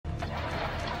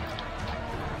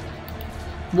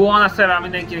Buona sera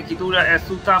mindenkinek itt újra,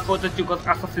 ezután folytatjuk az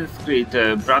Assassin's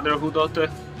Creed Brotherhoodot.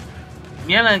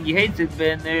 Jelenlegi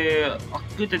helyzetben a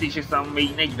küldetések száma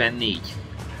még 44.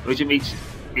 Úgyhogy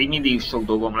még mindig sok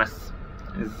dolgom lesz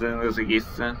ezzel az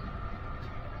egészen.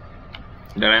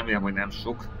 De remélem, hogy nem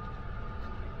sok.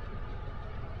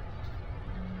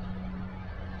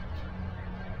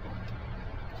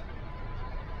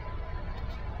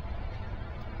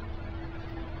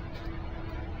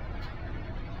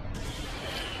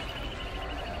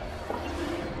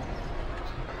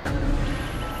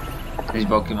 És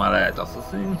valaki már lehet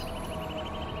Assassin.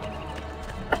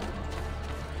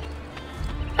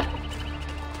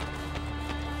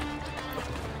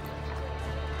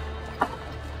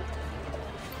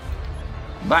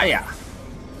 Várjál!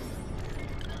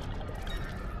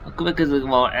 A következők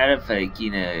ma errefelé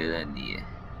kéne lennie.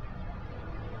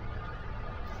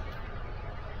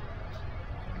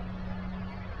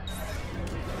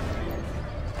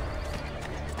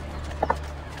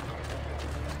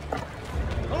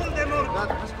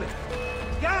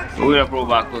 Újra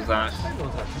próbálkozás.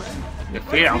 De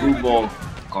fél a húból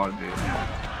kardő.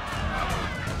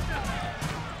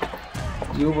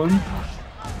 Jó van.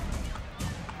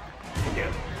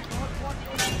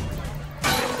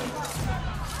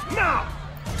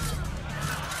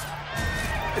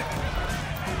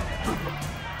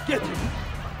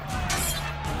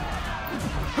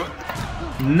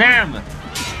 Nem!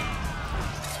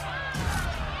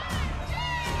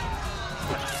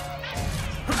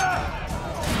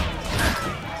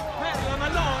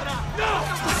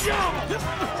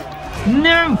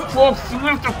 Nem fogsz,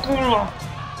 mert a kurva!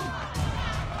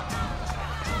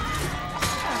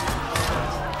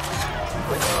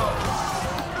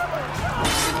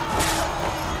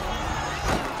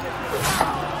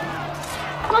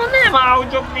 Na nem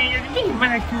állodjak négyed, mi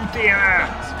menekültél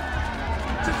el?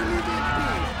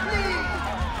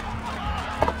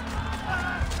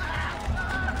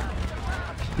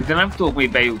 De nem tudok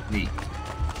még bejutni.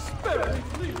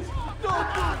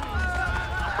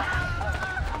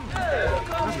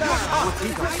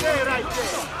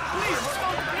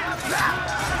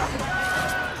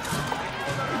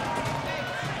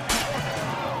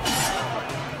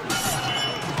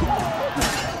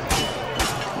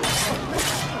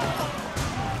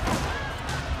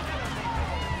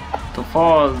 A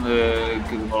fal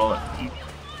körül valahol itt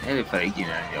előfelé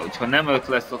kéne lennie, hogyha nem 5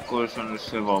 lesz, akkor sajnos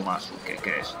valami máshol kell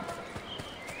keresni.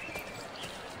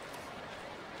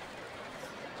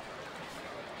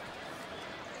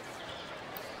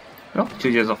 Ja,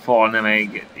 úgyhogy ez a fal nem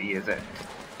engedélyezett.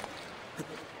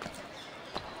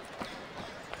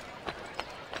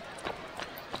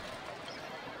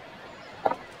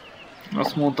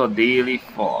 Azt mondta déli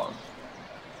fal.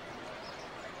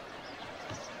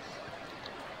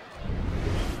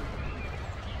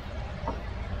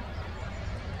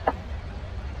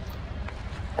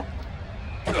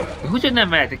 Hogyan nem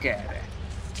mehetek erre?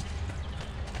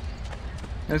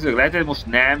 Nézzük, lehet, hogy most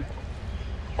nem.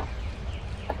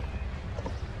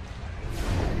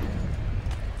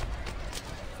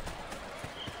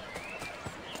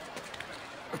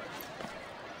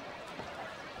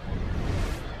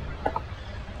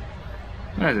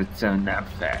 Ez egyszerűen nem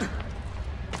fair.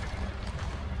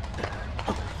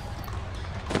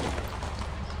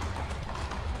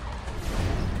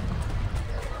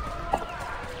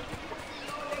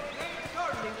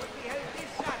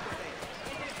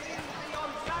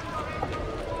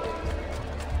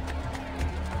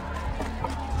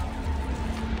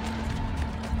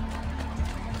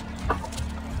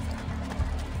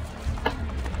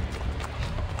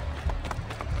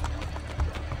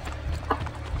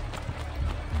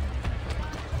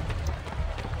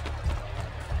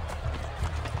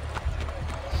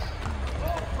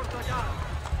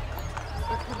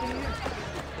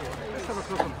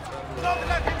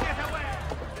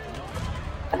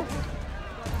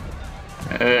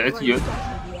 Ez jött.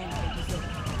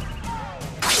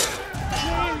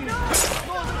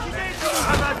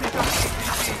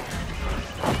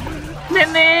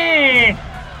 Ne!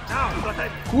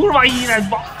 Kurva híres,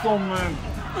 basszom meg!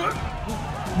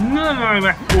 Nem,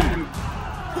 megfogjuk!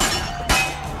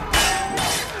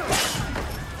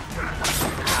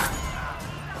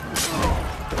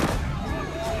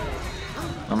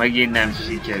 Na megint nem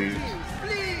sikerült.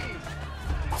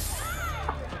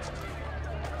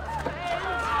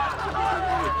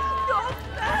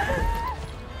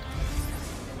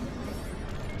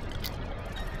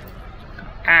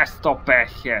 Ezt a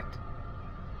pechet!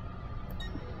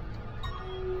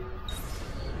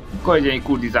 Akkor egy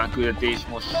kurtizán küldetés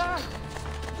most.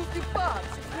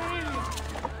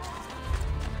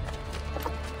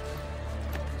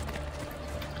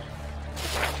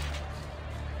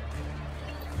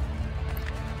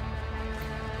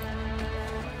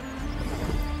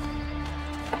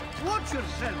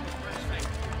 yourself.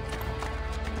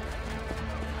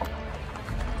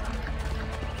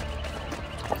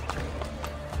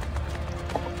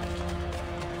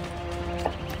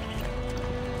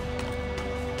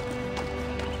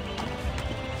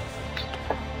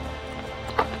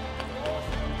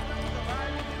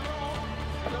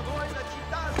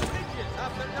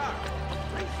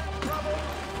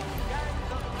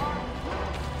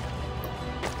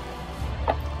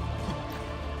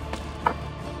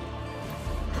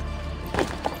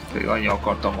 Annyi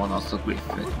akartam volna azt a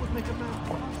Griffet.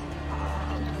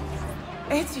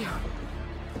 Ezio,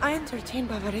 I entertained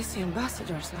Bavarese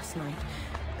ambassadors last night.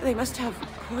 They must have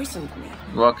poisoned me.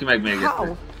 Valaki megmérgezte.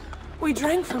 How? We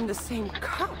drank from the same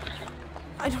cup.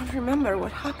 I don't remember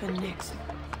what happened next.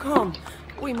 Come,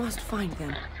 we must find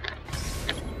them.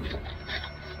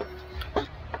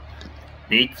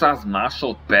 400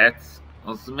 másodperc?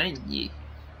 Az mennyi?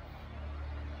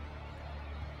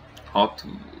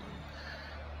 60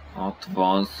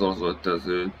 volt az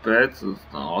 5 perc,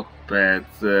 aztán 6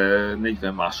 perc,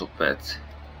 40 másodperc.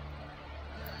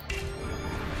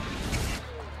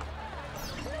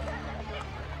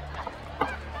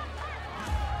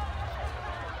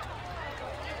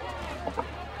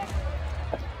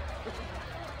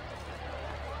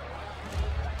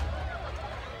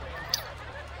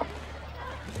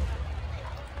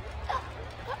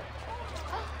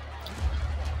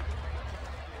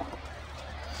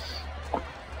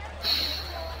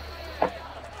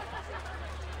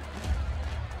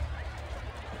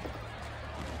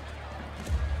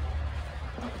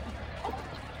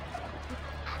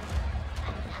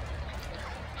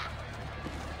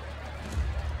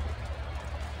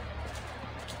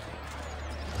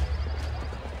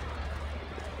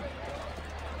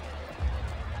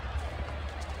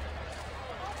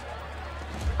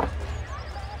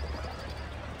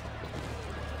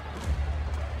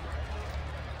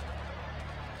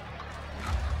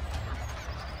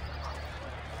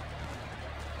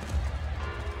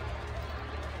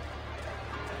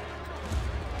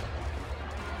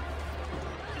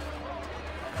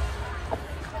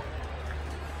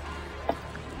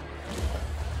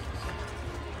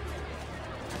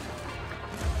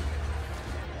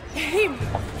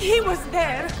 He was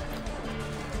there.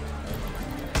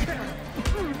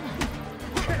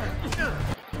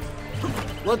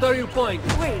 What are you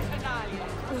pointing? Wait,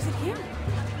 was it him?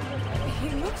 He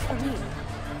looks familiar,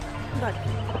 but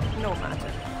no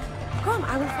matter. Come,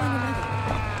 I will find another.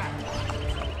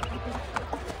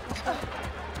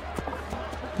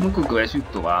 Akkor kövessük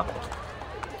tovább.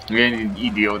 Ilyen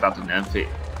idiótát, hogy nem fél.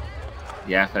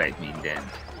 Elfelejt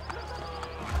mindent.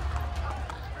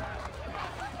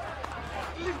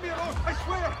 I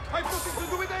swear, I've nothing to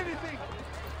do with anything!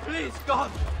 Please, God,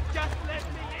 just let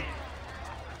me in!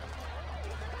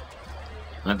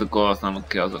 Hát akkor használom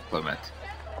ki az akklamet.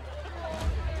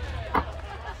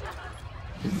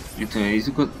 Itt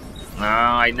nézzük ott.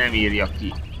 Áj, nem írja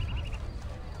ki.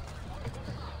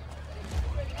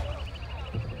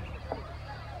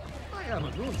 I am a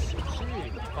loose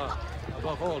seeing, but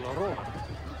above all a Rome.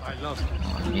 I love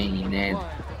you. Mennyi Ned.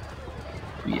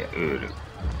 Hülye őrök.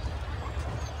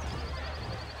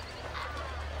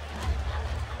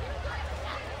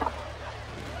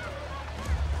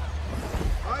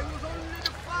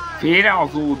 Félre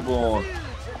az útból!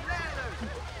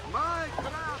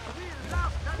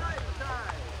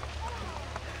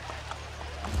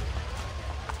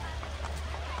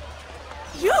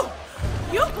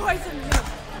 You poisoned me!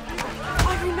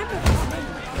 I remember his name.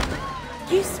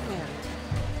 Gisbert.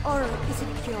 Or is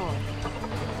it Bjorn?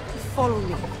 Follow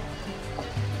me.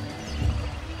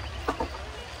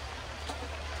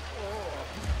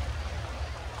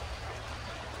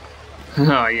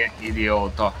 Ilyen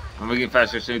idióta. Megint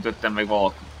felsősen ütöttem meg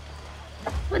valaki.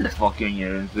 Hogy lesz valaki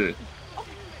önnyelőző?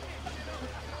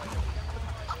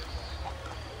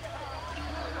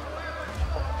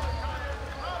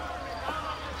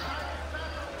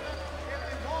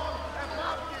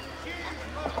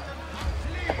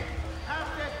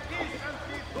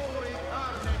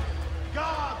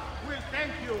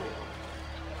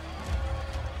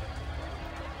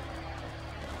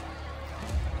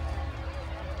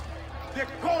 The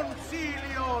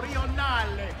Concilio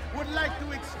Rionale would like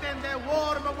to extend a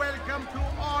warm welcome to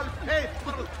all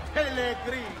faithful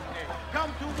pellegrini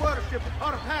come to worship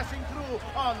or passing through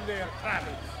on their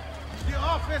travels. The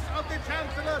office of the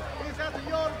Chancellor is at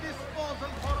your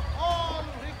disposal for all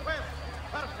requests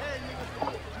pertaining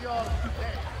to your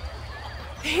stay.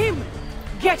 Him!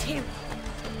 Get him!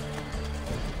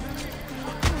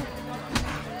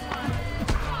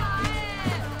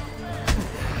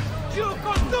 You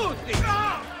con tutti!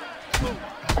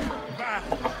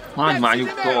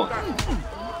 Hagyományuktól.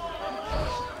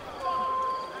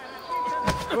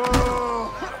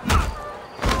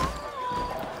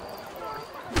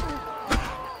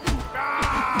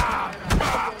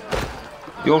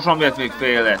 Gyorsan miért még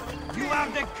fél lett.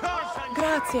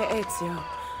 Grazie, Ezio.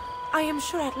 I am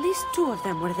sure at least 2 of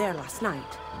them were there last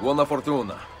night. Buona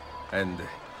fortuna. And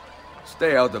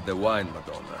stay out of the wine,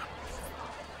 Madonna.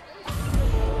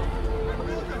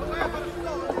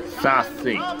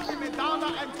 Százszék.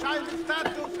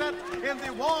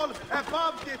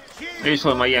 És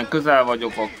ha már ilyen közel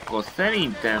vagyok, akkor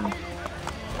szerintem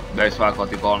be is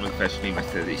vághatik valami festmény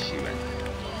megszerzésében.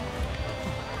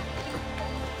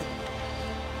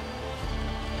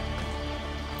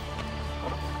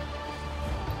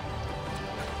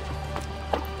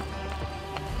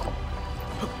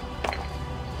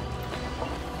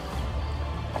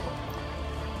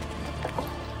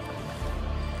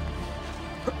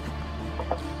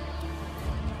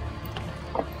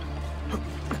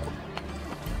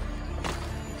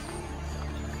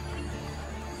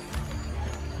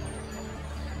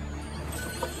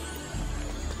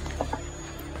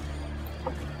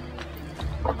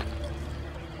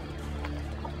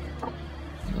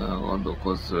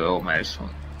 Gondolkozz, Homer is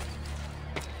van.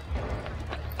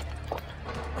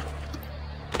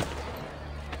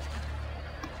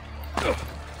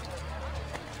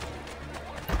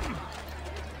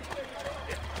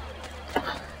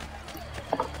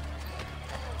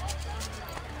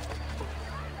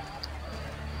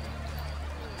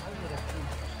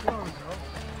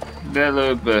 De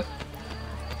előbb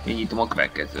nyitom a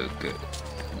következőket,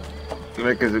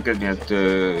 miért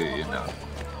jön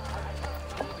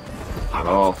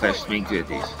a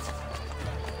festményküldetés.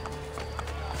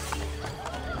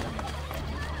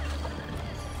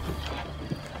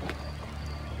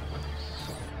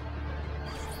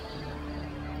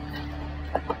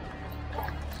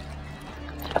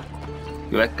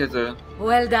 Következő.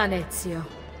 Well done, Ezio.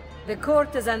 The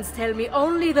courtizans tell me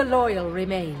only the loyal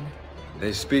remain.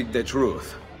 They speak the truth.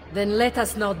 Then let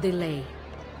us not delay.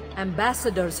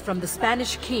 Ambassadors from the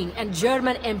Spanish king and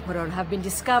German emperor have been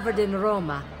discovered in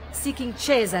Roma, seeking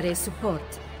Cesare's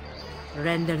support.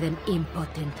 Render them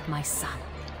impotent, my son.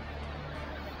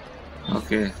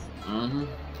 Okay.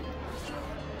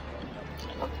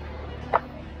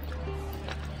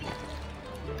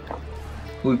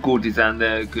 Új kurtizán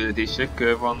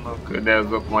küldetések vannak, de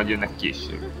azok majd jönnek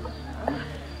később.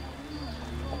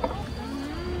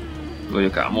 Vagy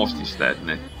akár most is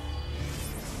lehetne.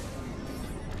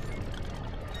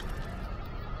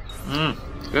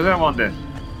 Közel van, de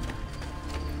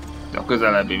a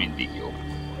közelebbi mindig jó.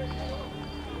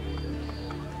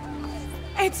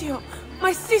 Ezio,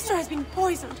 my sister has been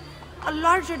poisoned. A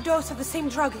larger dose of the same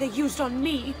drug they used on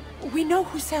me. We know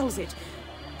who sells it.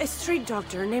 A street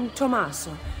doctor named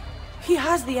Tommaso. He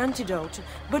has the antidote,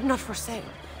 but not for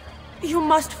sale. You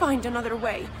must find another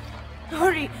way.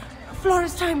 Hurry,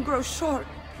 Flora's time grows short.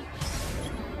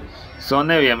 Szóval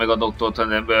ne ölje meg a doktort,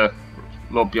 hanem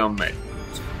lopjon meg.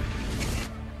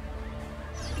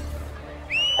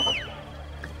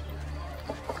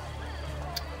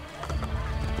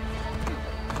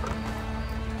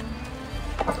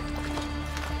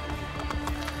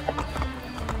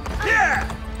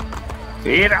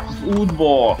 Félre az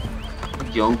útból!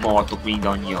 Ugye útban vagytok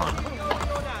mindannyian.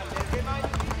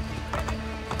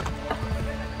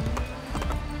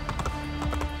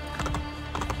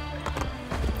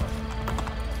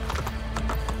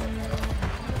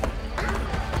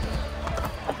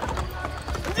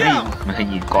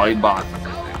 Mennyit kajbálnak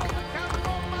ezek.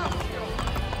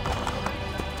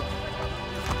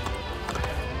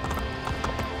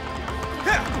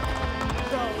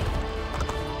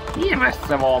 Milyen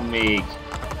messze van még?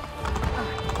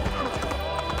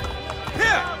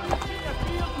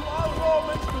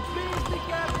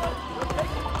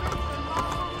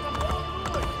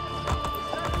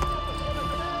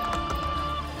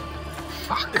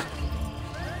 Fuck.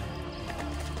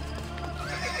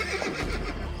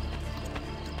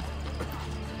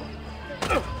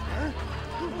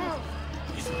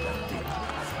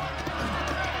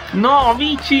 No,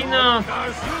 vicino!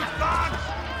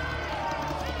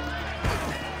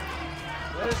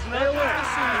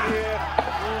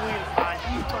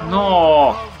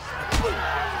 No!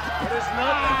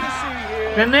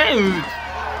 De ne üld!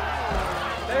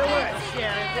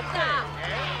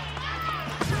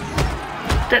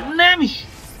 Te nem is!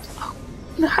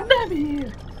 Hát nem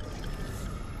ér!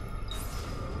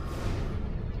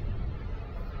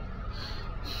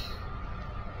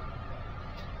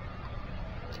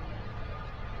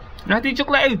 Hát én csak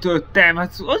leütöttem,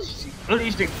 hát az is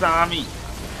ölésnek számít.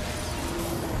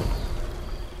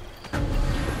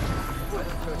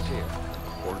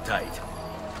 tight.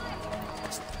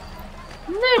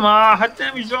 Nem áll, hát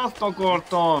nem is azt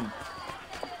akartam.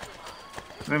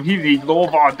 Nem hívni egy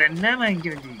lovat, de nem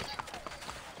engedik.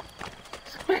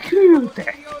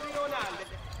 Meghűltek.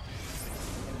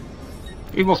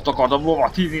 Én most akartam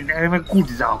lovat hívni, de meg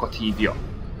kurtizánokat hívja.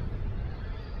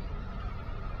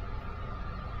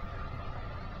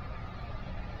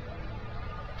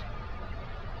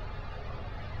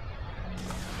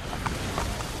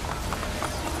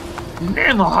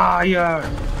 Nem a hire!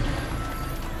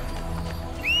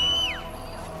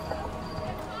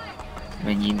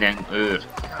 Menj innen, őr!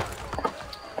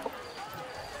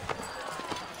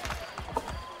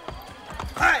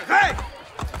 Hey, hey!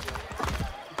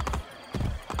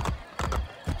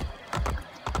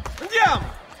 Andiamo!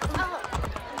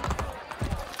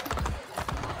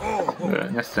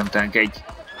 Ne szemtelenkedj!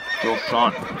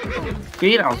 Gyorsan!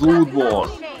 Félre az útból!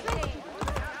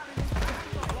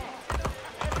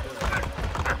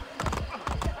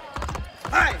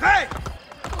 Hey, hey!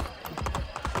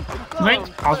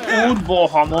 Menj az útból,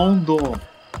 ha mondom!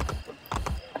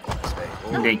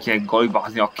 Mindenkinek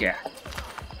gajbáznia kell.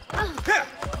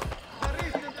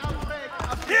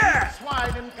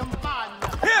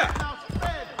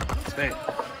 Stay.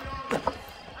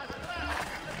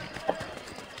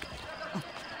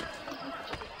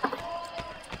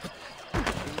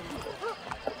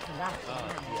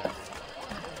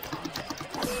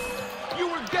 You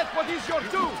will get what is your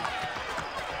due!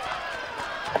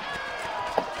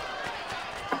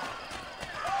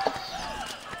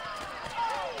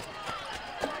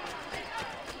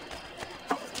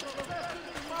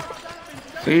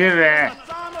 Félre!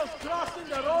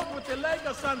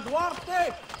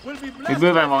 Még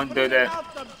bőven van, de...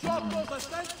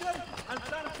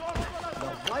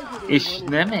 És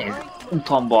nem ez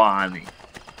utamba állni.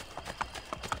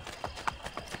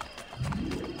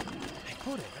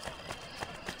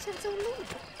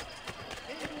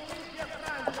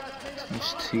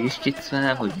 Most hülyeskedsz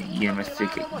velem, hogy ilyen messzire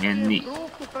kell menni.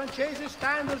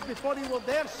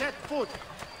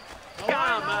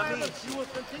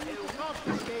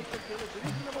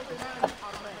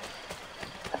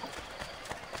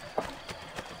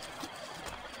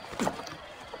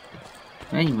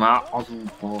 Menj már az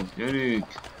útból, gyerünk!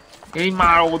 Élj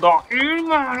már oda! Élj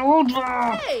már oda!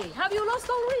 Hey, have you lost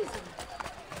all reason?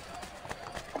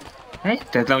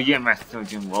 Egyetlen, hogy ilyen messze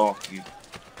vagyunk valaki.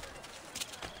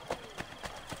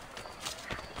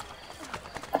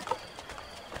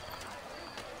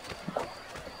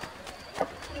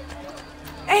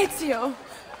 Ezio,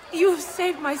 you've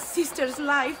saved my sister's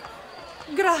life.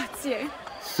 Grazie.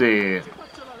 Szép.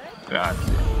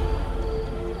 Grazie.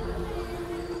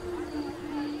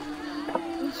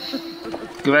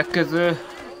 Következő,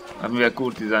 amivel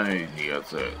kurtizán elindni,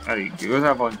 az elég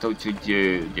igazából van, úgyhogy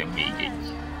ugye még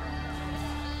egy.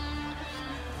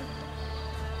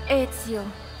 Ezio,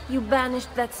 you banished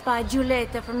that spy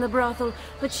Giulietta from the brothel,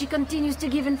 but she continues to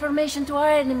give information to our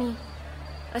enemy.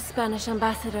 A Spanish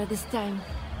ambassador this time.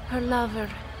 Her lover.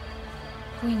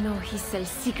 We know he sells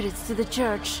secrets to the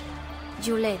church.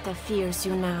 Giulietta fears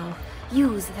you now.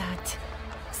 Use that.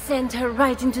 Send her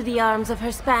right into the arms of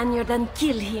her Spaniard and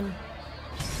kill him.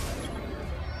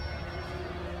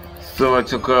 Szóval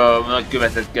csak a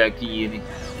nagykövetet kell kiírni.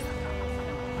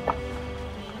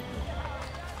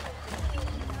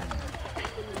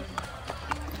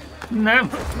 Nem!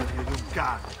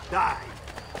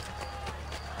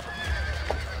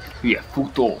 Hülye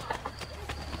futó!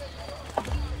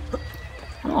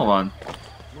 Jó van.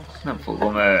 Nem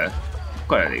fogom el.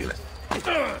 Akkor elég lesz.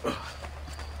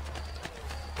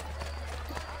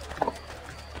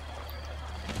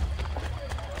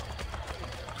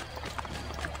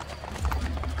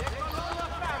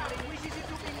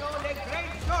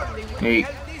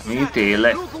 Mi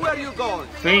tényleg?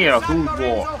 Fél az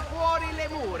útból!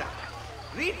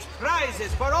 Rich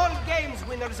prizes for all games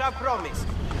winners are promised,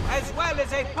 as well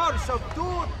as a purse of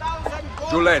 2,000 gold.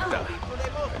 Giulietta,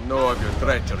 I know of your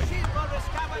treachery.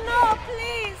 No,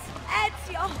 please,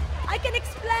 Ezio. I can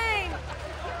explain.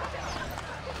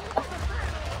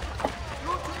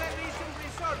 Due to the recent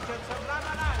resurgence of la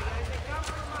malaria in the camp.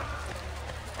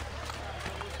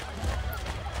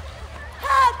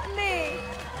 Help me.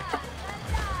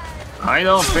 I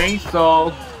don't think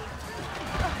so.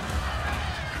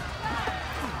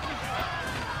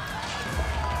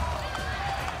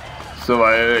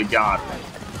 Szóval gyár.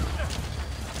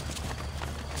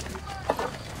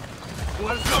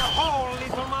 Was your hole,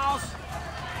 little mouse?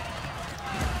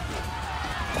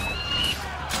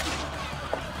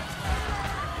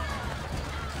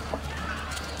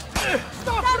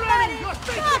 Stop running!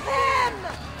 Stop him!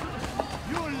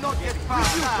 You'll not get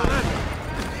past that!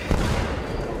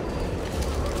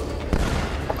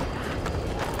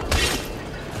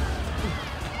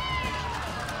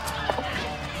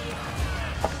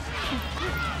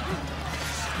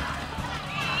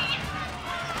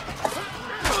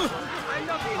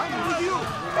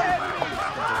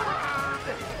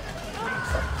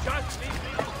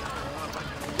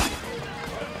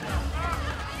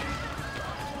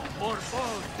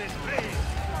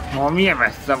 Ma milyen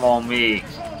messze van még?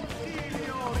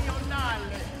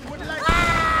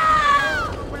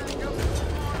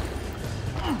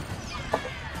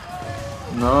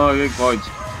 Na, ők vagy.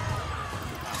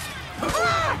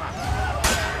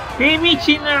 Hé, mit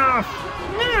csinálsz?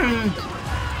 Nőd!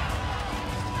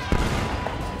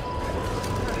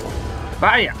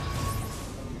 Várjál!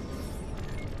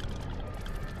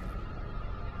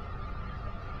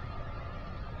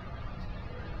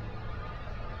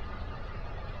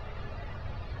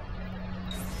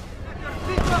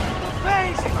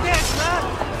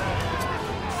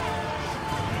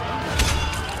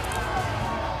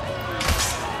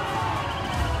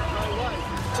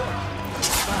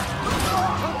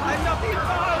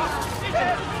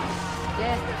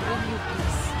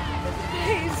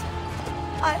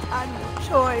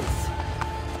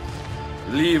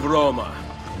 Leave Roma.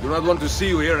 Do not want to see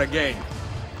you here again.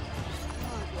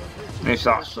 És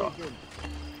lassan.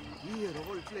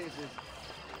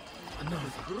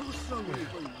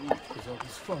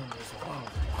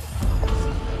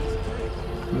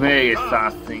 Még egy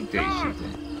 100 szint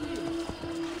teljesítve.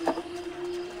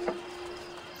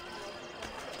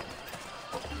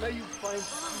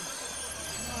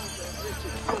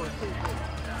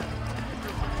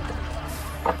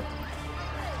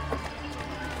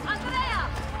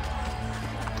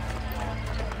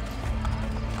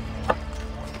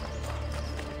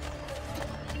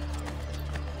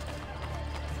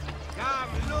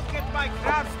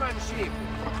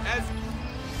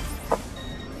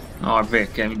 Na,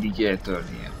 be kell mindig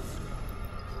eltörnie.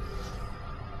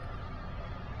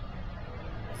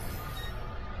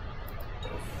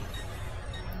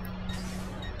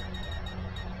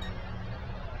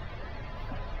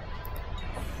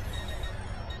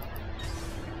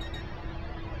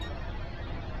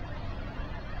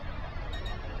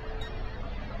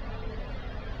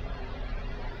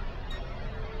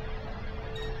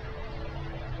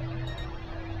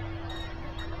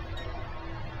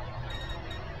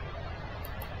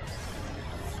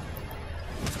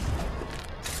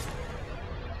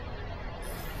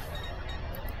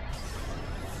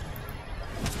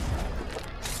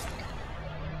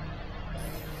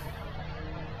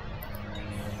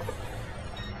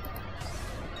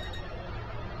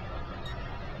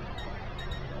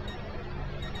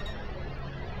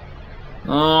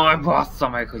 Bassza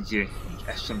meg, hogy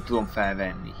ezt sem tudom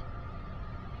felvenni.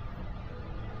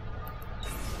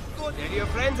 Tell your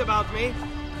friends about me.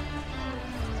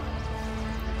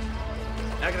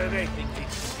 Aggravating me.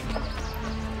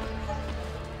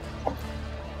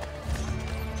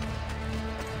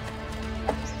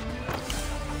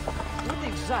 What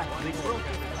exactly?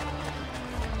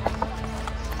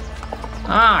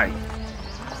 Állj!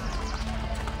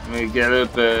 Még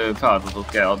előbb feladatot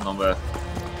kell adnom be.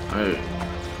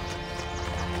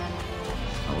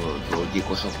 A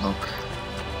gyilkosoknak.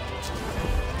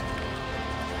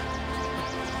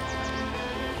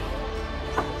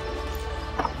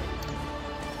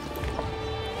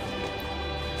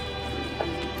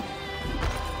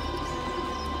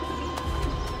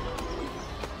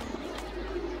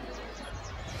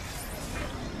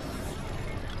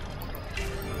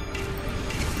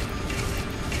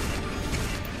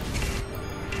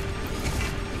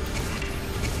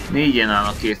 Négyen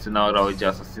állnak készen arra, hogy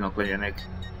asszaszinok legyenek.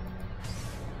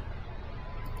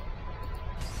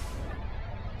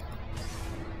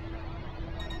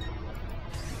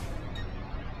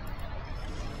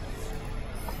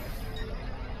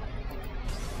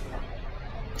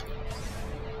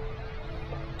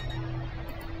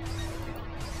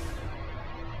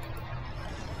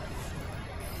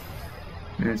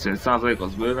 %,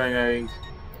 az bőven elég.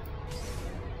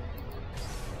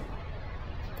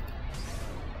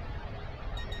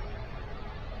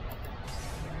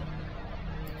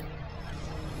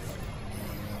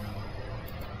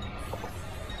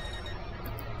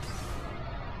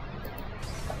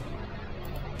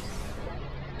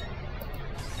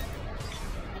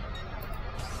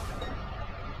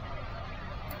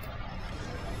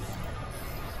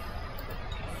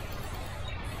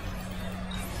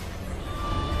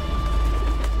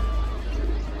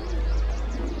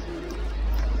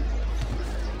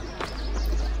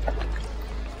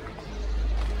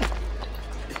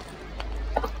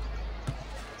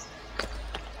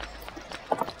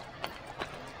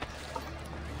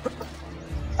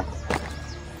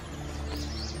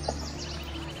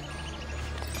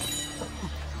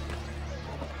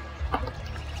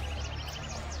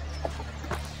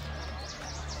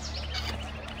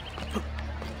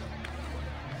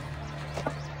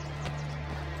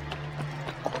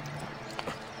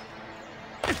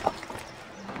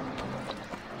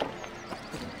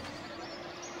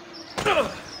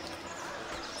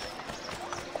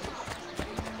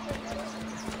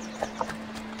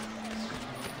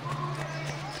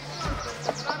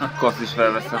 Akkor azt is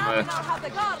felveszem,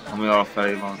 ami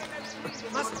alfelé van.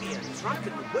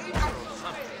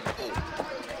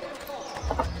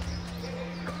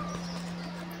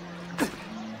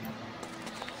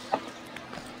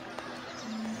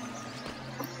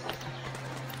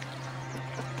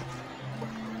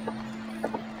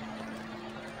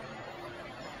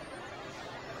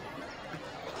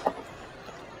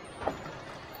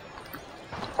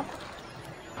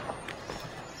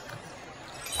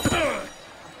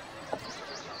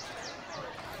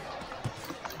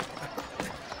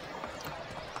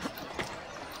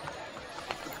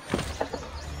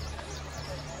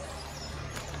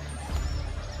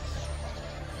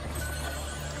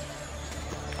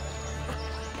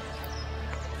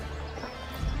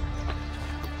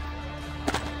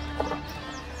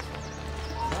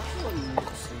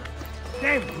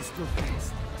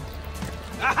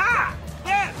 Aha!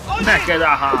 There! Oh, Neked,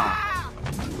 aha!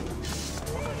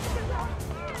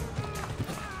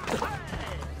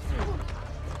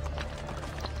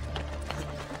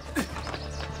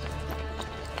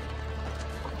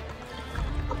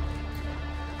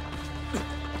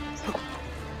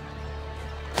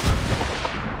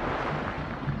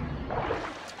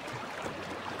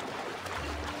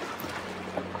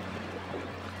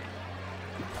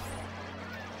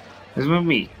 Ez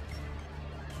mi?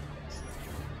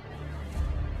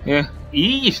 Ja,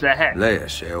 így is lehet?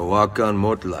 Leeshe oakan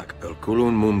motlak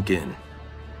pelkulun mumkin.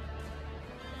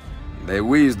 The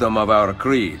wisdom of our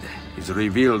creed is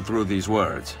revealed through these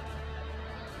words.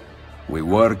 We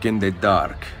work in the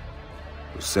dark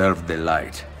to serve the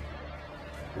light.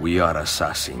 We are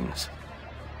assassins.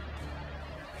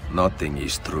 Nothing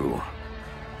is true.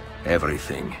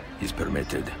 Everything is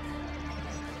permitted.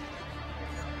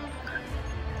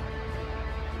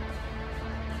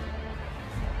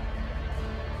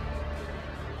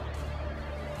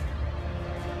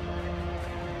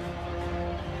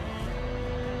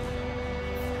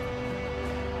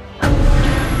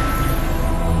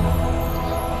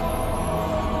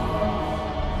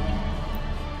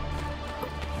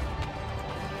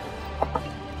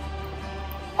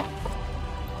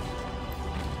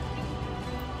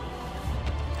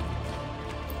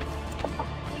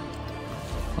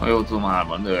 Jól tudom,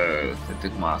 hárman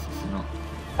tették már asszaszinok.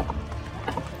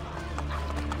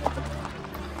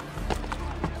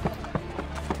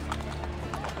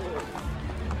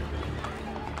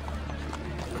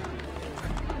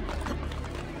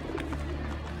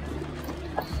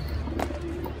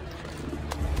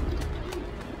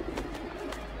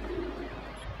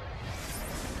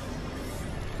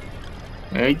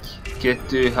 Egy,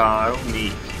 kettő, három,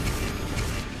 négy.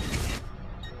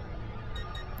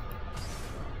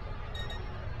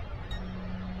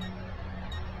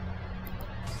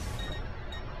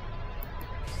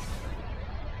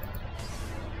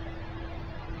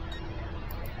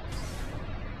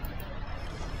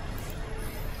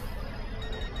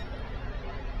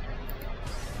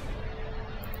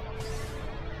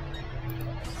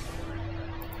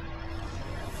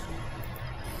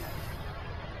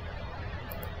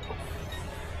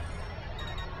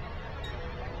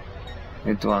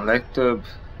 Itt van legtöbb.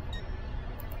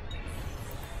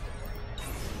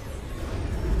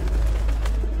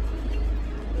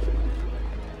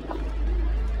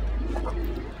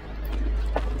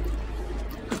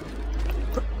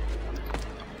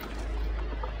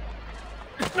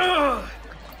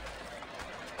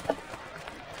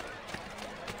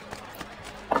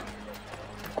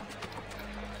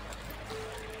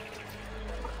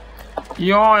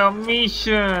 Jaj, a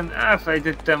mission!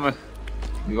 Elfelejtettem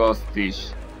azt is.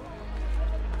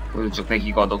 Hogy csak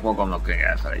nekik adok, magamnak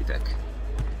elfelejtek.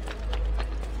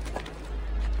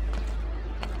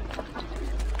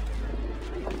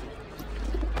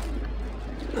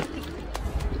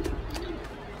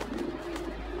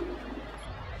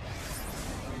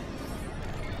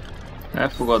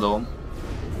 Elfogadom.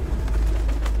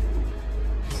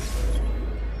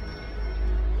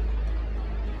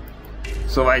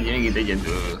 Szóval még itt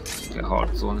egyedül kell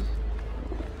harcolni.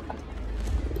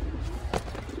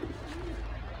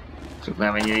 Csak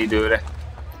nem menjen időre.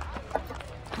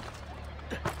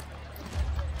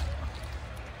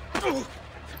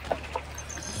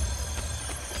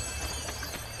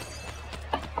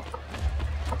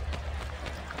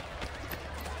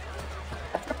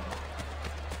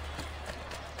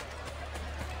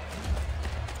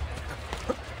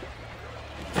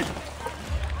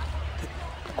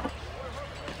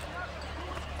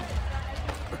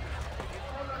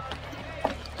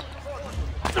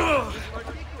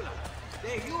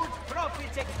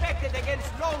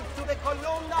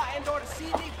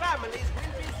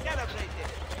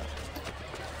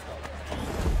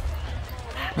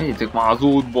 Menjétek már az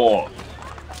útból!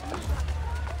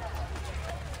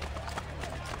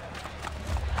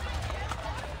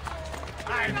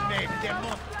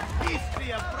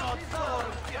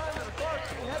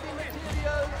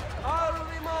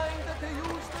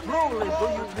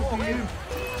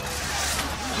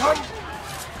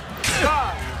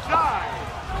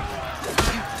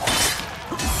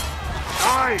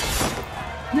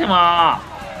 Nem már!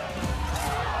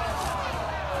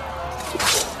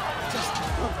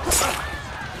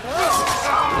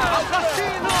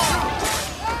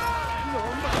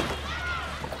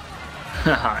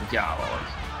 Haha, gyávol!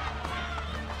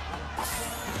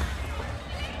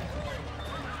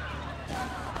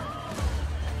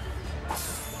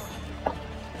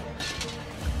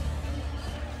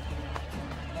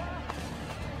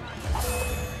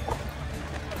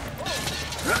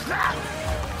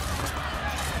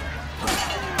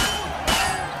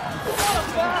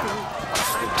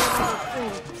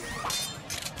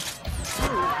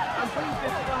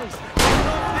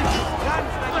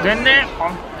 De nem!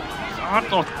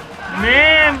 Szartot!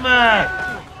 Nem!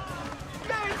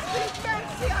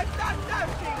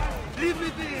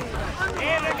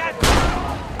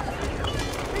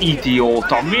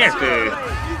 Idióta! Miért ő?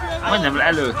 Majdnem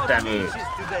előttem őt!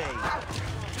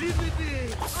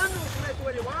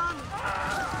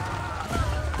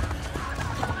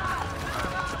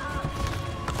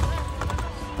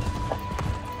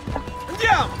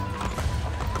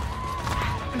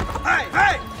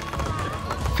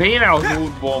 Félre az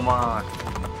útból már!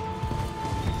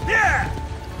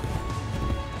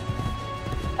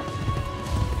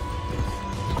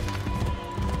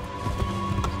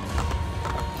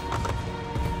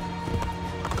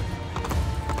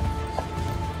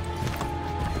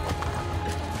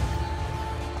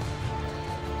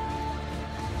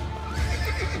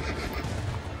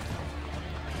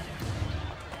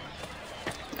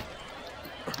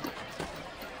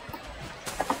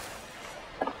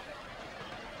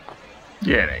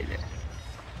 Gyere ide!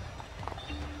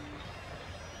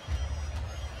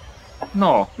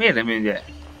 No, miért nem jön ide?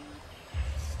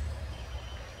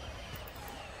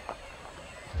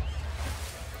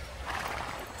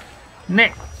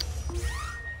 Ne!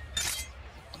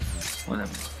 Ó, nem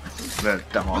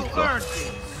vettem azzal.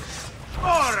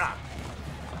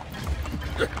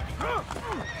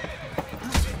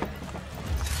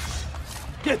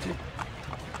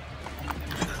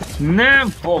 Nem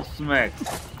fogsz meg!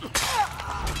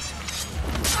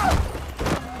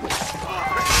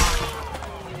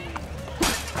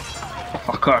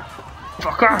 Fucker!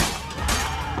 Fucker!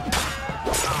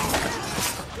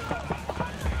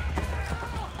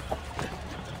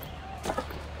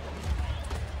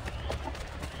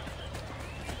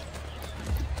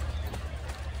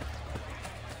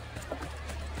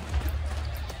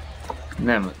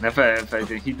 Nem, ne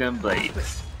felejteni, Hidden Blade.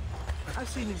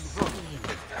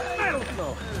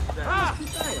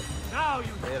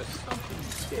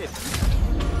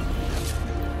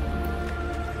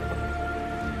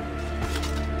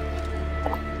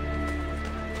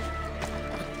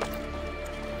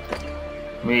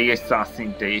 Még egy 100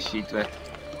 szint teljesítve.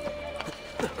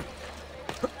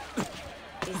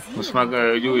 Most meg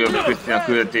egy újabb Cristina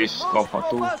küldetés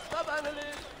kapható.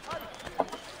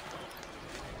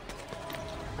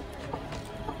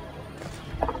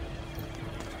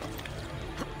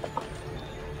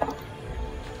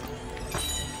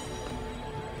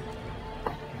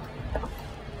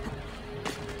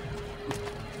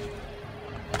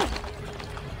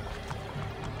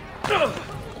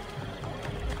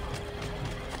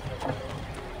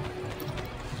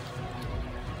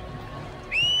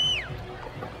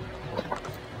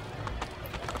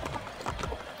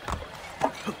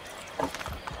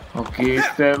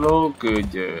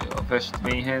 Késztelóködj a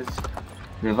festményhez,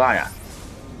 de várjál!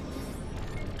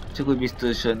 Csak úgy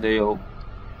biztosan, de jó.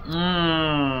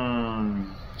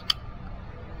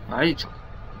 Várj csak!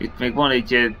 Itt még van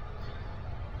egy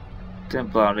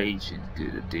Templar Agent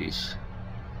küldetés.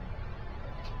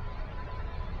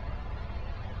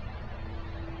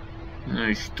 Nem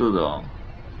is tudom.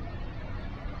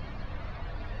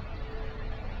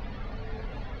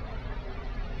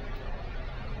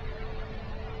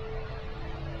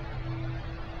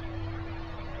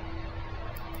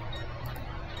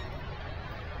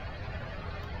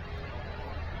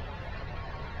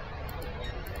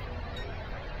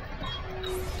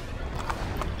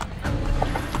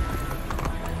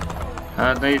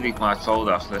 Hát negyedik már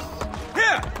csodás lesz.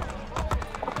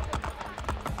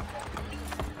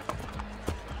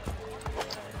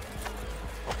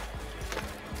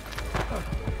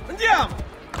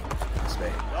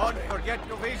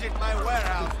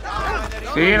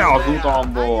 Félre az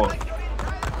utamból!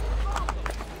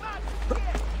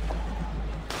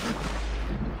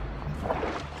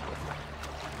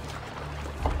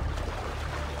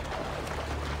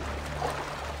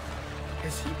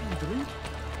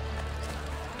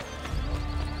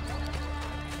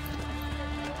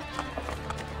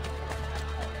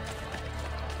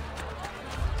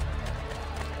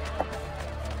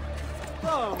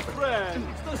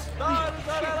 friends! The stars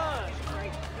are aligned!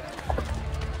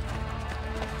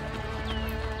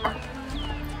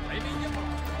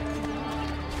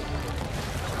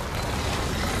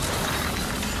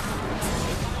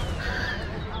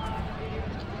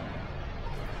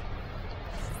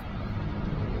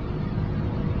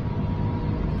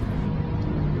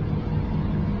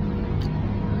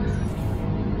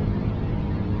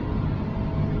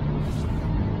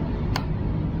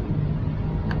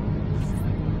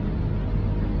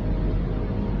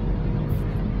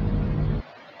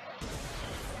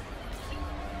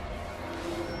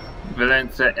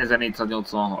 Velence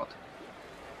 1486.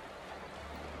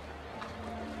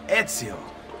 Ezio,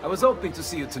 I was hoping to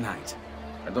see you tonight.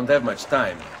 I don't have much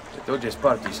time. The Doge's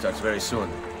party starts very soon.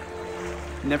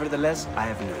 Nevertheless, I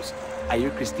have news. I hear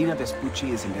Cristina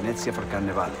Vespucci is in Venezia for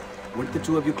Carnevale. Weren't the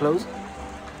two of you close?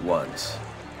 Once.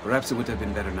 Perhaps it would have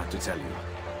been better not to tell you.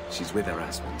 She's with her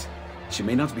husband. She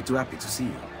may not be too happy to see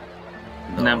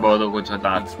you. Nem boldog, hogyha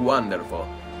lát. It's wonderful.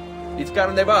 It's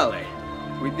Carnevale.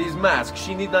 With this mask,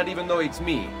 she need not even know it's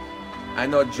me. I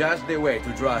know just the way to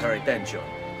draw her attention.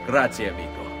 Grazie,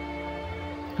 amico.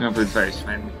 Nem tud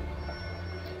felismerni.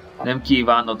 Nem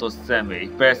kívánatos személy.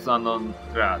 Persona non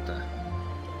grata.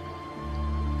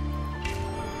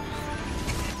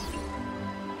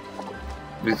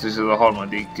 Biztos ez a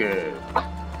harmadik,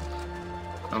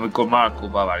 amikor Marco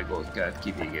Bavarigot kellett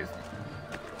kivégezni.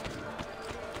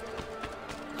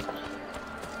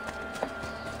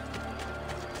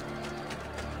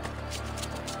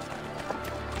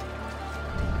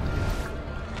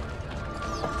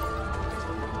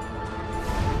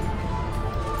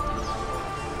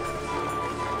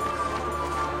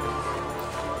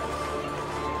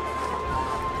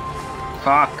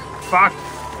 Fuck! Fuck!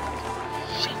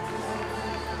 Shit!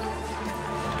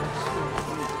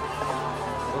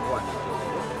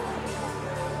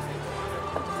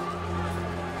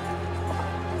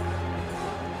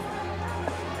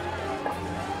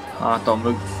 Hátam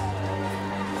mög.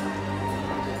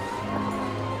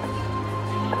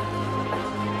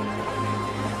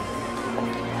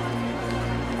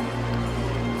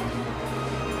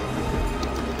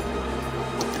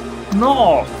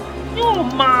 No! No,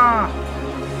 ma!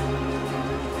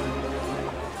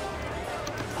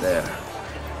 There.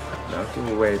 Now can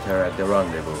we wait her at the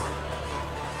rendezvous?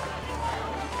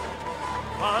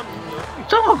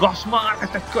 Csalogass már,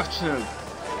 te köcsög!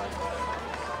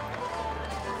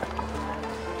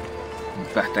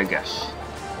 Beteges.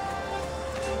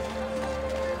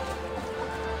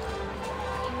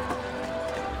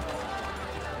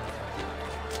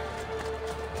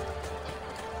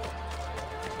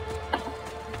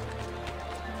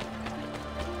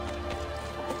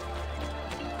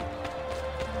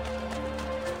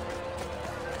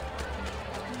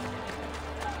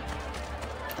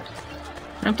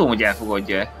 Nem tudom, hogy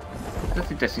elfogadja-e. De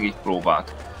itt teszik egy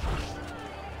próbát.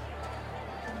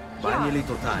 Buy me a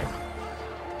little time.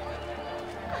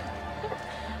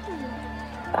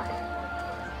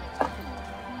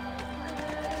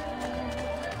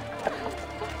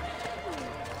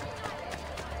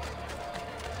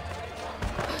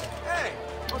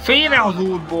 Félre az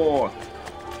útból!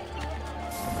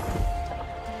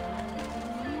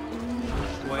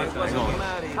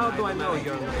 How do I know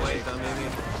you're not wait a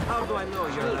minute? How do I know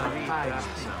you're not high?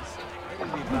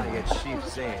 Maybe buy a cheap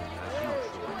sand as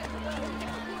usual.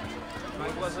 I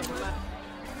wasn't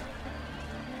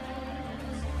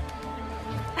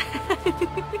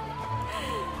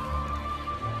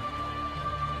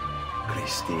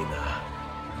Cristina.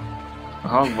 A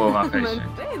hangból már felső.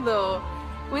 Manfredo,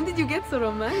 when did you get so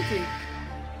romantic?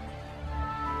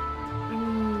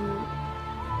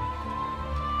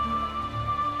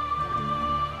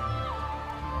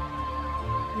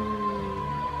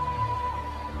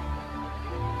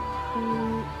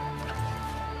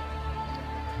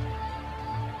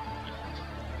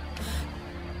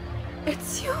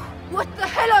 Ezio, what the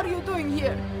hell are you doing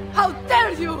here? How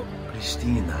dare you?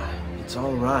 Cristina, it's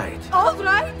all right. All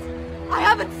right? I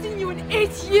haven't seen you in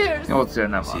 8 years. 8 év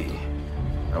nem See, volt.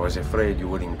 I was afraid you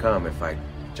wouldn't come if I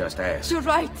just asked.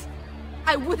 You're right.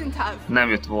 I wouldn't have. Nem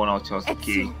jött volna, hogyha azt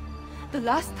ki. Ezio, the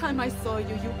last time I saw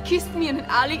you, you kissed me in an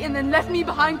alley and then left me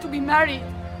behind to be married.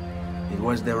 It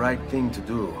was the right thing to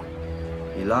do.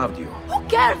 He loved you. Who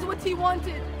cares what he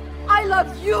wanted? I love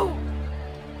you.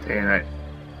 Tényleg.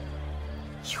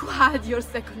 You had your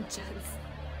second chance.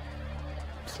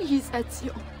 Please,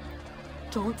 Ezio,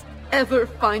 don't ever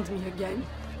find me again.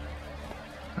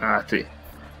 Hát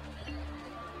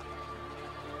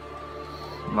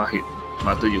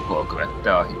már tudjuk, hol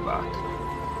követte a hibát.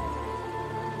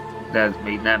 De ez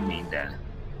még nem minden.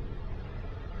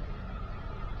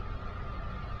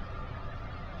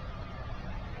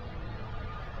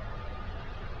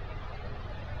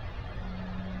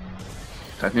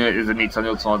 Tehát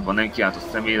 1486-ban nem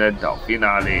kiáltott személylet, de a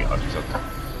finálé az csak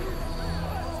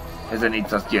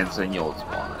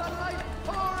 1498-ban lesz.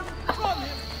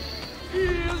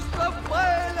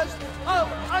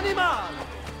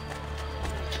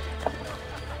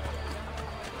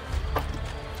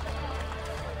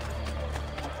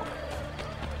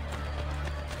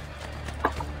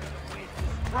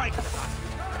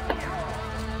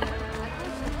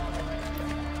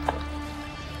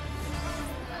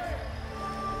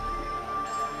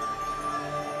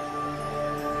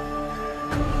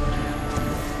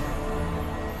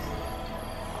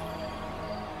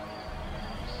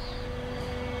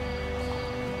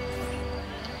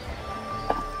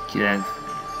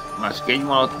 Másik egy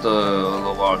maradt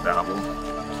lovardából.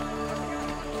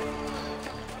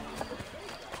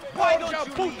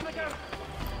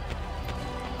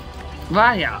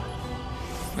 Várjál!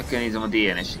 Meg kell nézem a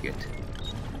DNS-eket.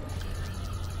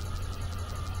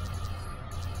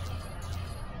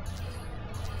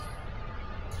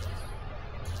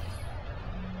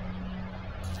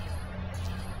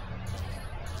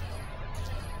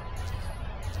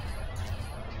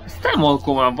 Ezt nem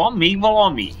alkalommal, van még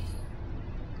valami?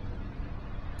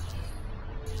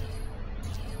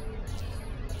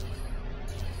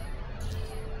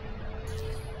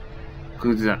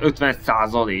 Kurtizán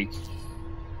 50%.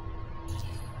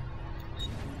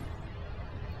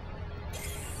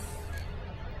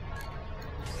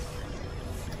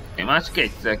 Én már csak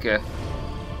egyszer kell.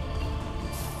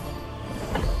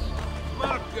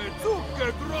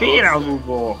 Félre az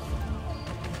útból!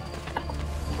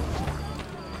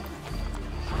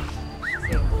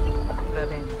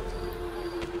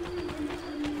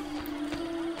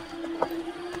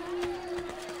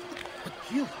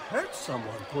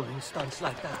 Someone pulling stunts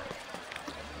like that.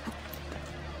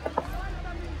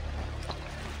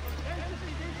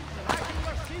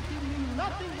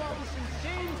 Nothing while this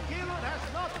insane killer has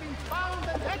not been found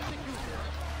and executed.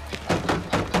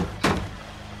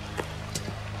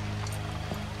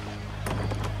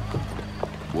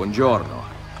 Buongiorno.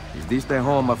 Is this the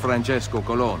home of Francesco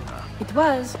Colonna? It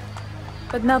was,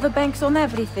 but now the banks own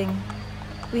everything.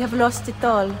 We have lost it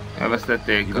all.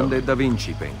 Even the Da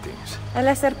Vinci paintings. A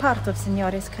lesser part of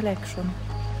Signore's collection.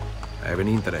 I have an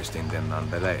interest in them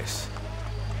nonetheless.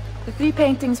 The 3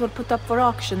 paintings were put up for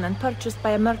auction and purchased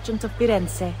by a merchant of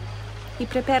Firenze. He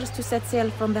prepares to set sail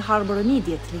from the harbor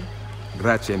immediately.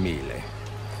 Grazie mille.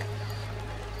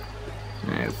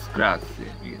 Yes,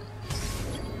 grazie mille.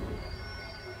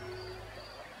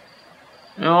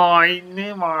 Jaj,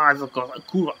 nem azok a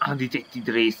kurva undetected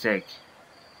részek.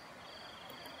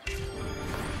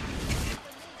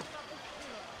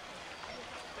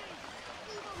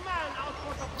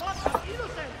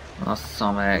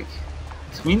 Assza meg.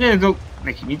 Ezt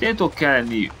neki minden tudok kell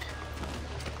lenniük.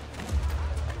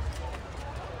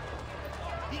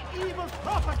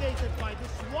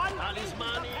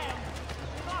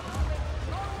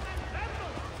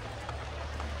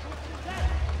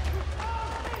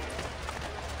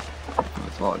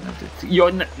 Ez valahogy nem tetszik.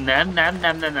 Jaj, nem,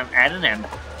 erre nem.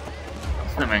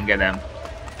 Ezt nem engedem.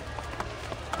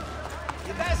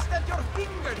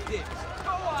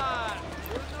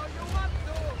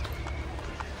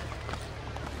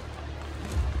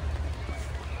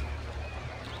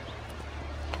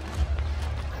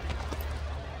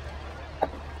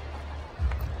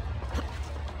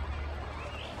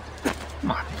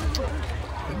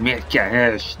 Miért kell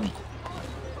esni?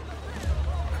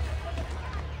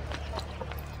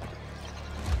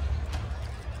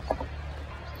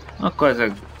 Akkor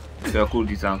ezekre a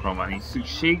kurtizánokra már nincs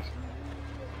szükség.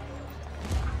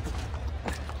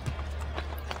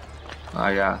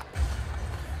 Várjál.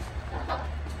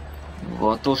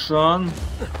 Óvatosan.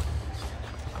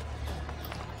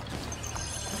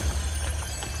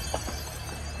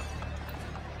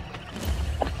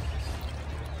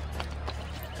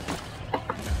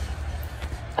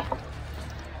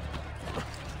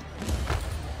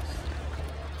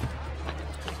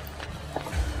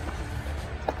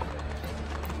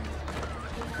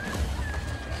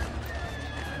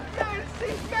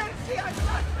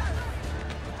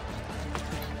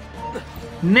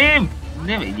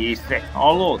 Nem egy észre,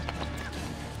 hallod?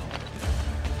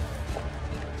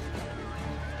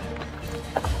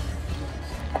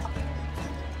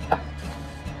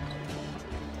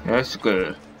 Ez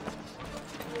kör.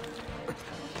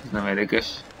 Ez nem érdekes.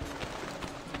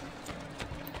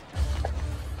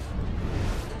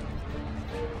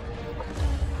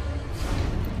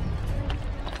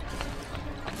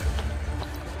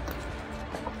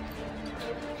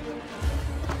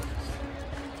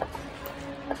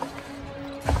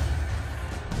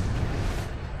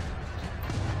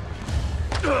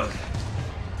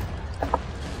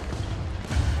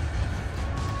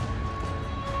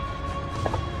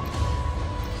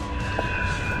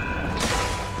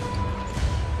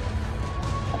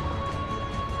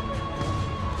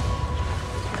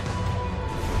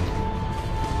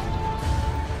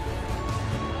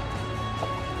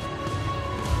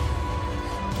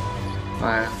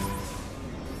 Várj.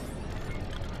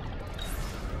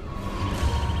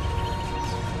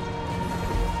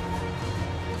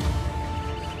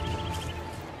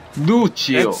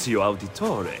 Duccio! Ezio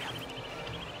Auditore.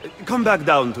 Come back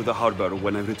down to the harbor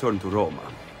when I return to Roma.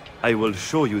 I will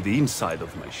show you the inside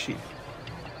of my ship.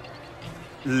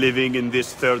 Living in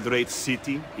this third-rate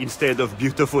city instead of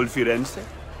beautiful Firenze?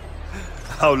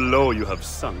 How low you have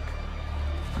sunk.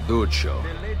 Duccio,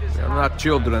 we are not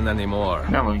children anymore.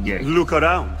 Look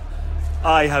around.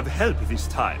 I have help this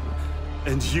time,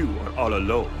 and you are all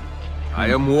alone.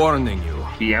 I am warning you.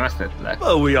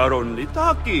 But we are only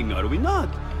talking, are we not?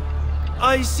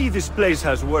 I see this place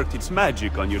has worked its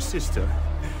magic on your sister.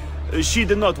 She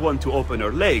did not want to open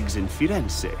her legs in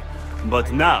Firenze,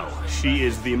 but now she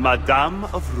is the Madame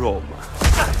of Roma.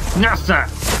 Nossa!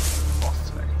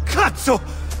 Cazzo!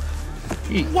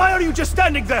 Why are you just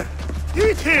standing there?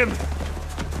 Eat him!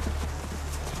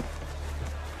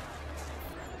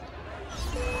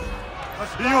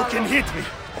 You can hit me,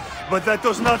 but that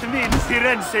does not mean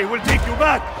Firenze will take you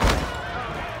back.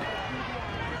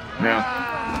 No.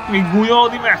 Mi guido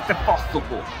di me ste posto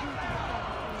qua.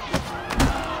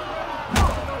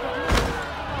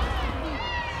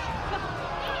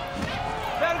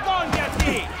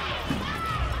 Vergognati!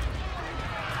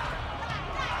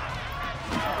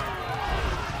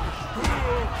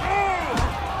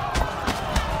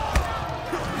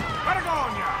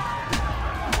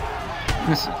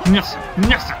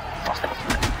 Nessa.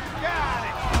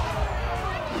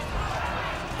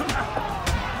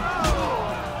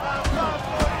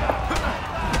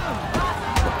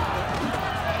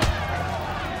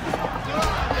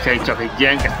 Sei csak egy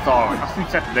gyenge szar, azt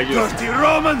hiszed legyőzni. Dirty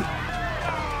Roman!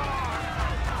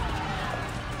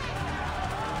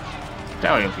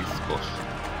 Te olyan piszkos.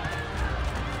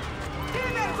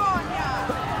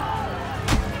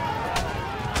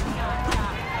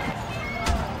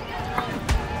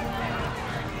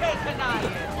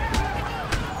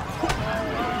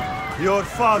 Your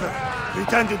father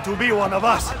pretended to be one of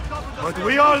us, but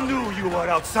we all knew you were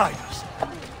outsiders.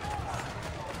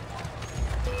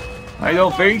 I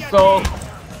don't think so.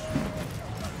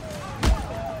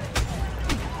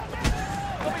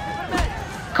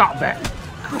 Cut back.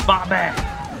 Cut back.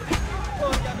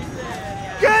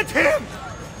 Get him!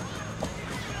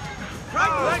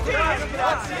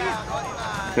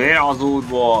 Fél az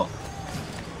útból.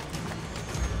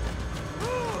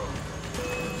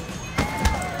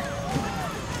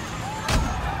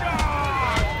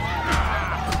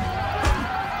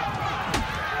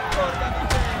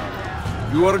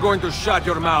 You are going to shut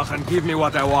your mouth and give me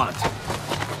what I want.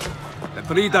 The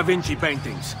 3 Da Vinci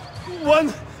paintings.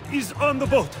 One is on the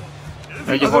boat.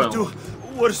 The other 2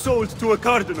 were sold to a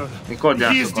cardinal.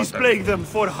 He is displaying them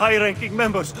for high-ranking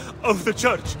members of the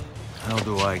church. How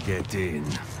do I get in?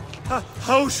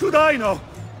 How should I know?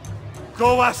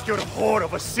 Go ask your whore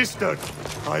of a sister.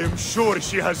 I am sure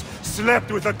she has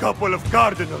slept with a couple of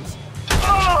cardinals.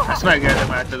 Ezt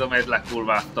megérdemelted, amelyet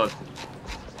lekurváztad.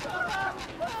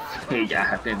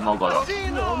 Figyelhetnéd magadat.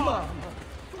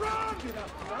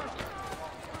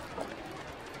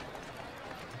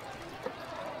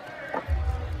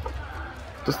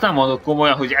 Azt nem mondok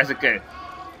komolyan, hogy ezeket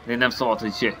én nem szabad,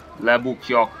 hogy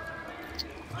lebukjak.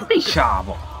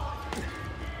 Pisába!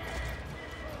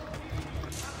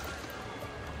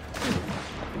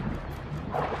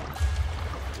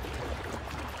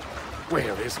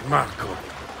 Where is Marco?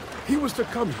 He was to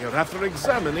come here after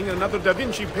examining another Da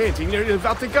Vinci painting near the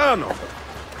Vaticano.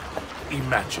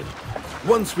 Imagine,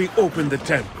 once we open the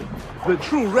temple, the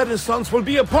true Renaissance will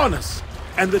be upon us,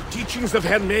 and the teachings of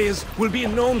Hermes will be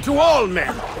known to all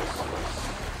men.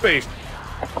 Wait.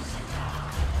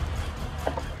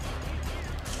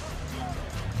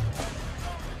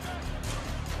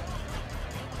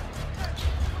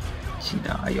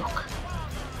 Csináljak.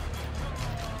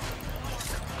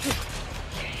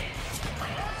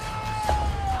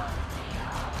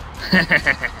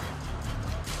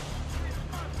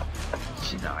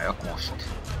 Csináljak most.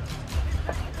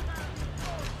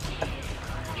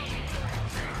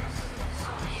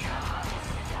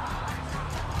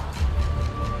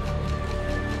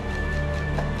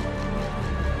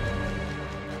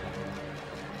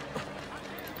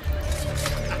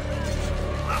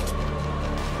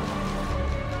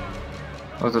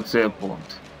 Az a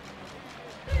célpont.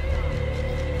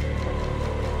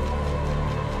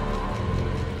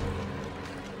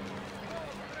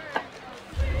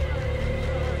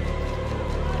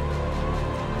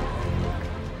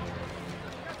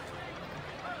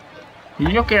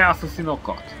 Hívjak-e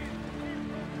assassinokat?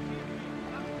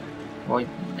 Vagy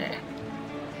ne?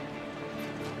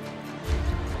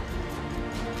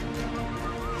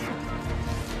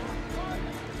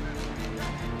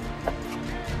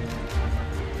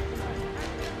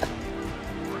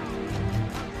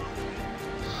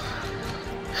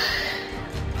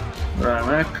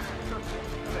 Remek.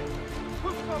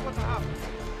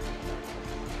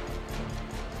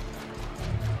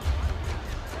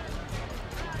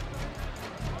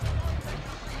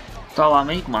 Talán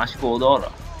még másik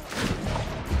oldalra?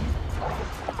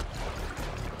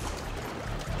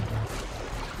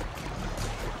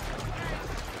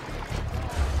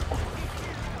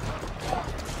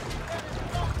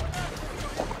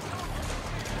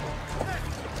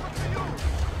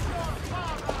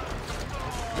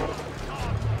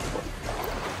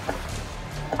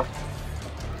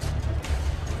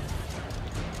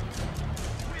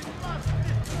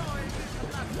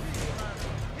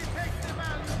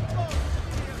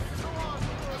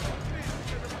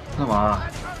 Na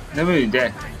már, nem ülj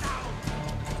ide!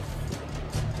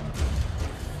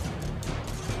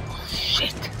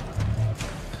 Shit!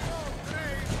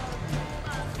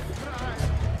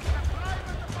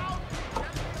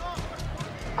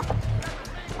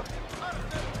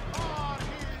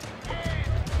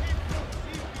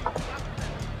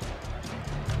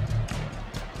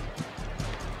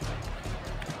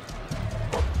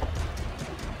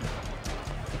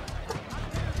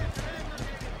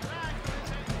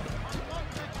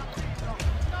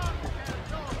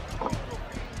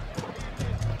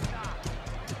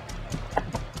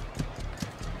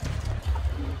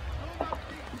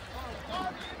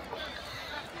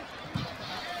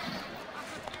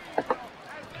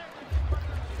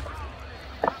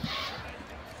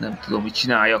 Nem tudom, mit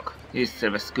csináljak.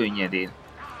 Észrevesz könnyedén.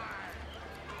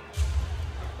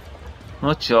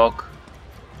 Na csak.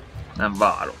 Nem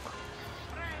várok.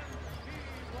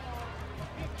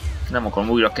 Nem akarom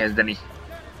újra kezdeni.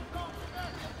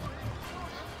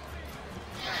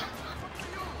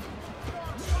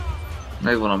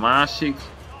 Megvan a másik.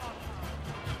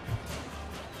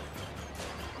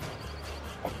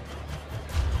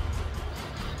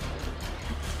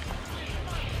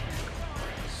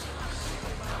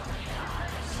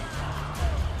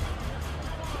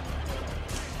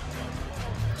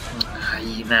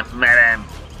 Nem merem!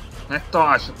 Ne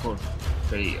tarts, akkor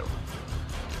fél.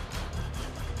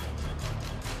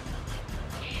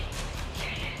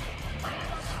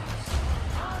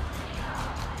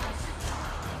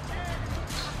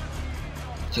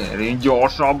 Gyerünk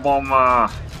gyorsabban már!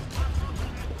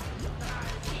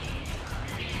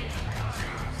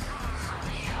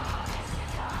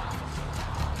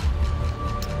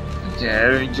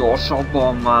 Gyerünk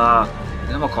gyorsabban már!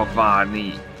 Nem akar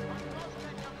várni!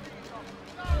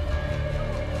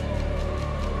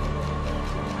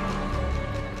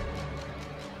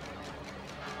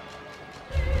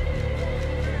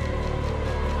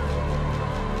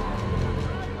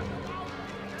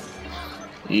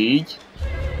 Így.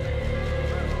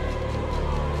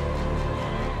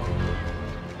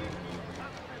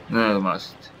 Nem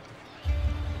azt.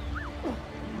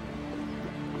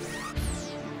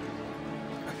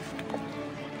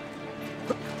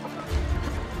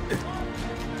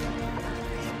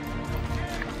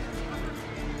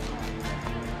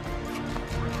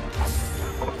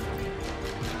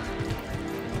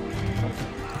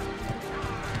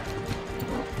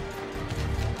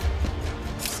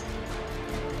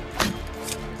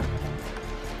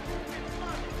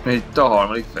 Itt a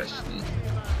harmadik festmény.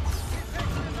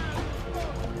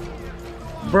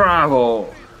 Bravo!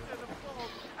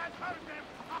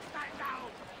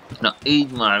 Na,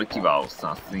 így már kiváló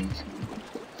something.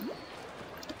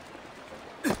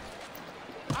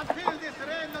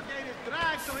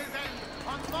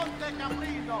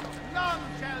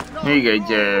 Még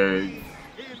egy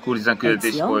kurtizán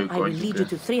küldetés folytatjuk.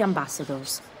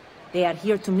 They are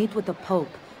here to meet with the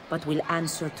Pope, but will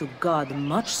answer to God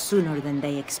much sooner than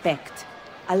they expect.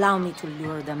 Allow me to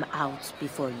lure them out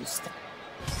before you start.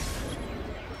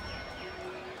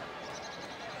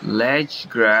 Ledge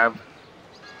grab.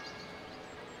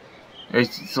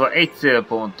 Szóval egy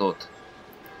célpontot.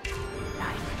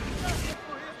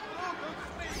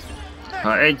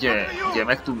 Ha egy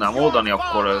meg tudnám oldani,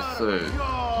 akkor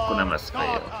akkor nem lesz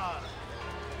fail.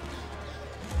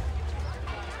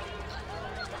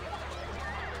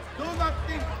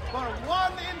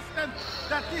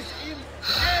 That this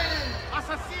insane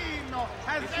assassino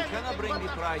has anything but the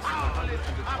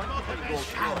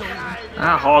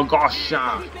power.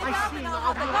 Hallgassál!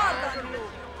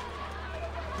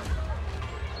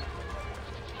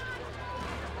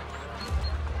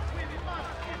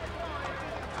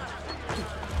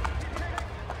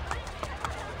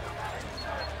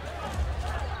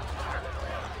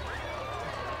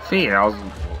 Félre az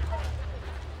útból.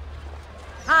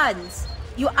 Hans!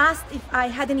 You asked if I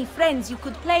had any friends you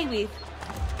could play with.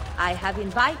 I have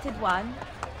invited one.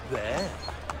 Where?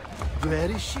 Where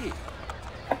is she?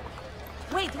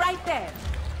 Wait right there.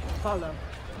 Follow.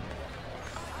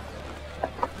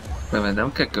 Mert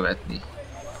nem kell követni.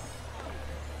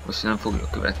 Most nem fogja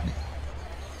követni.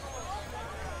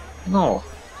 No,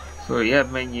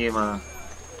 följebb menjél már.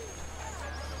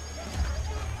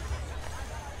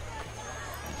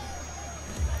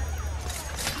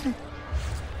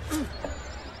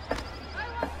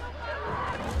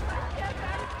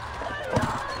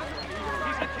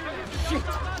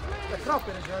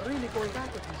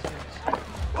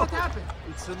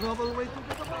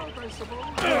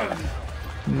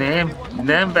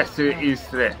 Nem vesző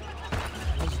észre.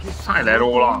 Szállj le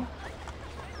róla.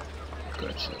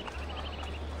 Köcsög.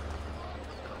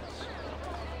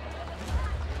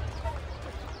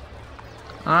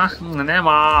 Nem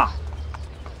áll.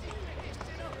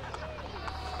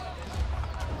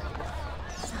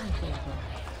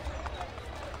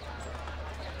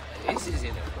 This is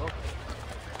inappropriate.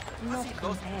 Not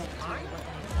compared to what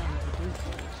I plan to do to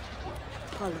you.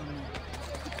 Follow me.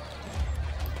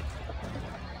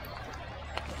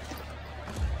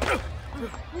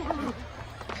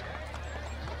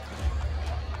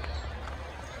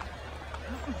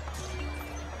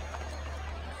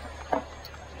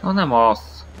 Na nem az.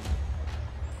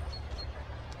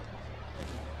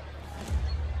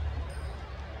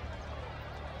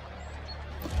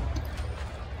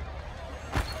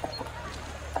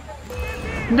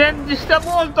 De te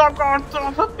volt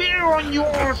akartam, hát mi olyan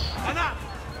gyors?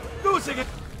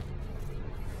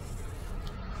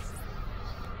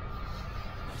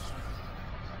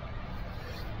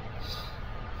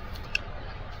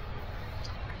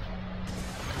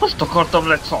 Most akartam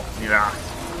lecsapni rá.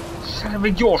 Szerintem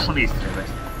még gyorsan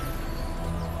észrevesz.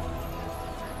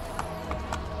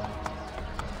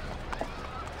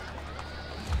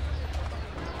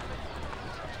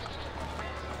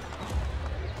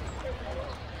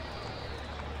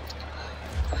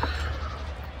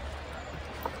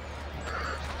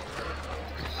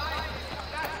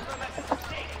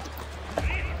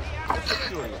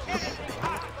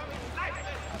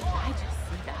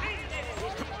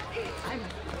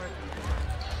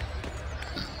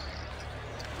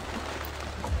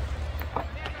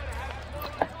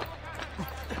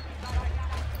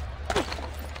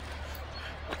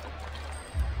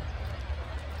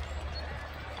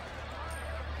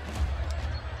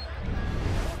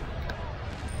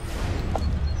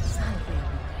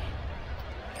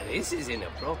 This is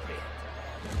inappropriate.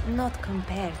 Not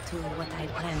compared to what I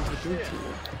plan to do to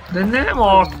you. De nem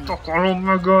azt akarom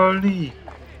megölni.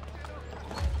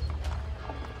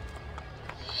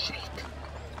 Shit.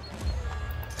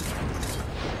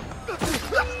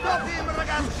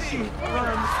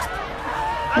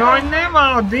 Jaj, nem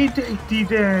a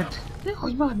detective-et! Ne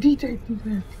hagyd már a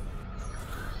detective-et!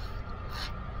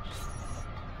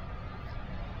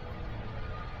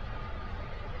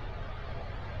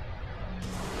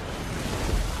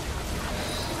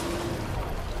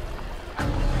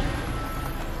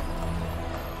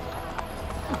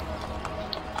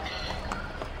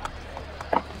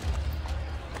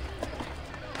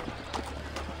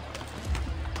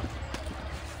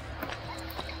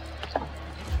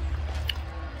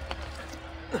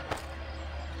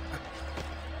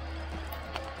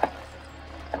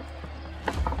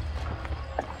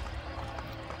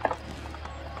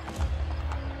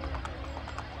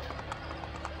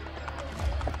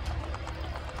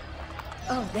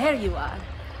 Oh, there you are.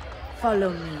 Follow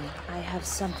me. I have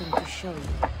something to show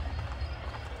you.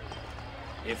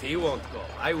 If he won't go,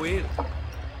 I will.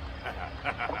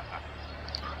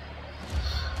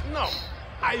 No,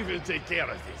 I will take care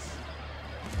of this.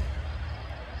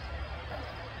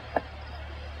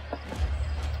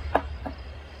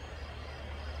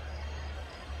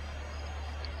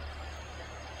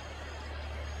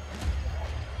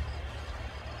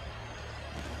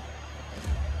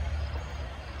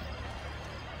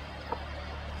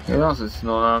 Én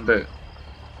asszaszinálnám, de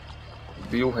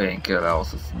jó helyen kell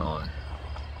leasszaszinálni.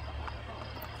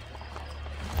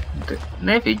 De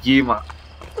ne figyelj már!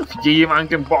 Figyelj már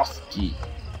engem, baszki!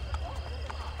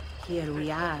 Here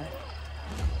we are.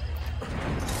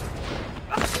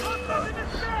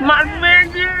 Már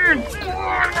megint!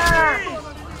 Kurva!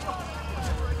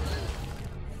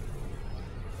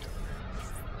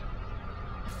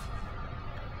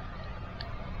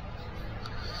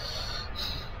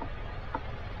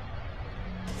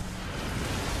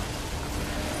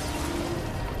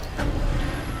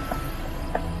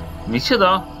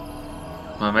 Micsoda?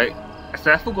 Már meg... ezt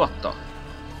elfogadta?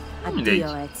 Mindegy.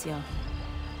 Addio, Ezio.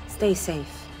 Stay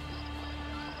safe.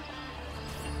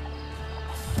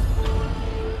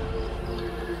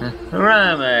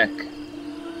 Remek!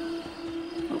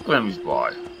 Akkor nem is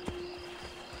baj.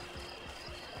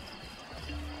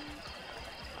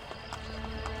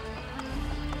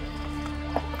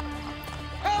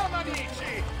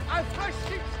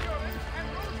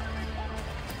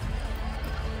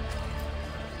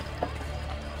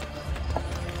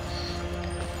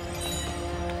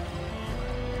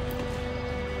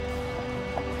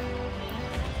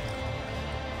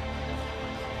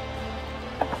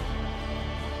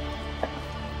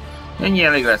 Ennyi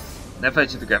elég lesz. Ne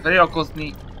felejtsétek el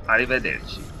feliratkozni.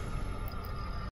 Arrivederci.